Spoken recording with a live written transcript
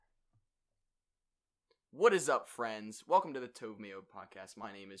What is up, friends? Welcome to the meod podcast.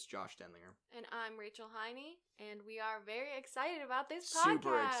 My name is Josh Denlinger. And I'm Rachel Heine, and we are very excited about this podcast.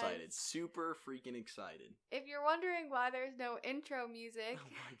 Super excited. Super freaking excited. If you're wondering why there's no intro music,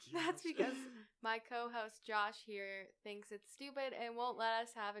 that's because my co-host Josh here thinks it's stupid and won't let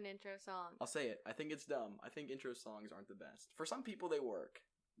us have an intro song. I'll say it. I think it's dumb. I think intro songs aren't the best. For some people, they work.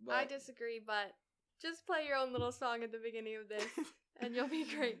 But... I disagree, but just play your own little song at the beginning of this, and you'll be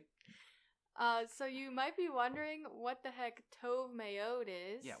great. So you might be wondering what the heck tov meod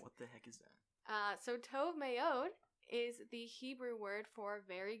is. Yeah, what the heck is that? So tov meod is the Hebrew word for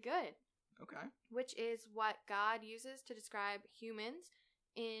very good. Okay. Which is what God uses to describe humans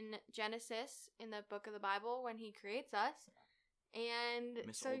in Genesis, in the book of the Bible, when he creates us. And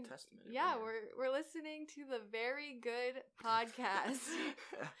Miss so, Old Testament. yeah, we're listening to the Very Good podcast.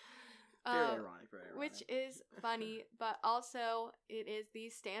 Very ironic. Which is funny, but also it is the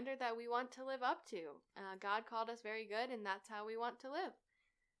standard that we want to live up to. God called us very good, and that's how we want to live.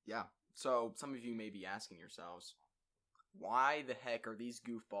 Yeah. So some of you may be asking yourselves, why the heck are these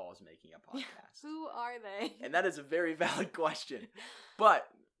goofballs making a podcast? Who are they? And that is a very valid question. But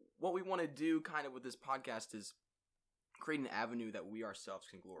what we want to do kind of with this podcast is create an avenue that we ourselves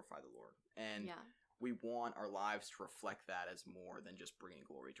can glorify the Lord. And we want our lives to reflect that as more than just bringing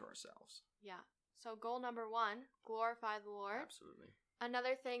glory to ourselves. Yeah. So goal number 1, glorify the Lord. Absolutely.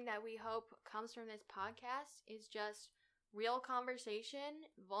 Another thing that we hope comes from this podcast is just real conversation,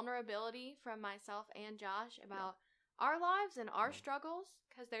 vulnerability from myself and Josh about our lives and our struggles,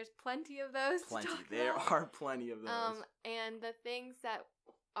 because there's plenty of those. There are plenty of those. And the things that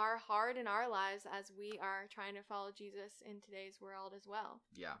are hard in our lives as we are trying to follow Jesus in today's world as well.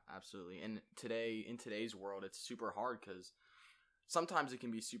 Yeah, absolutely. And in today's world, it's super hard because sometimes it can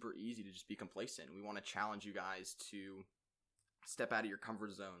be super easy to just be complacent. We want to challenge you guys to step out of your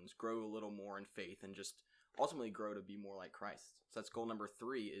comfort zones, grow a little more in faith, and just ultimately grow to be more like Christ. So that's goal number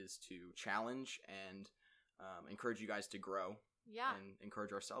 3, is to challenge and encourage you guys to grow. Yeah. And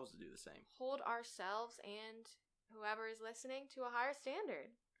encourage ourselves to do the same. Hold ourselves and whoever is listening to a higher standard.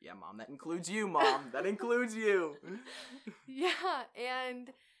 Yeah, Mom, that includes you, Mom. That includes you. Yeah,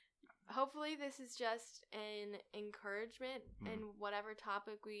 and hopefully this is just an encouragement in whatever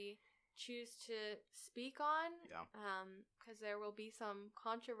topic we choose to speak on. Yeah. Because there will be some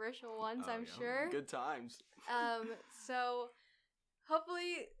controversial ones, I'm sure. Good times. So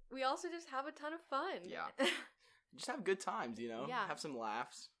hopefully we also just have a ton of fun. Yeah. Just have good times, Yeah. Have some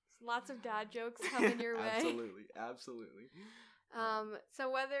laughs. Lots of dad jokes coming your way. Absolutely. So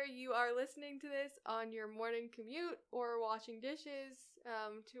whether you are listening to this on your morning commute or washing dishes,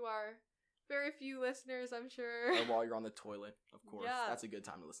 to our very few listeners, I'm sure. Or while you're on the toilet, of course. Yeah. That's a good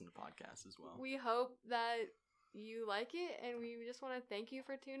time to listen to podcasts as well. We hope that you like it, and we just want to thank you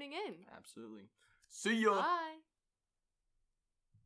for tuning in. Absolutely. See ya! Bye!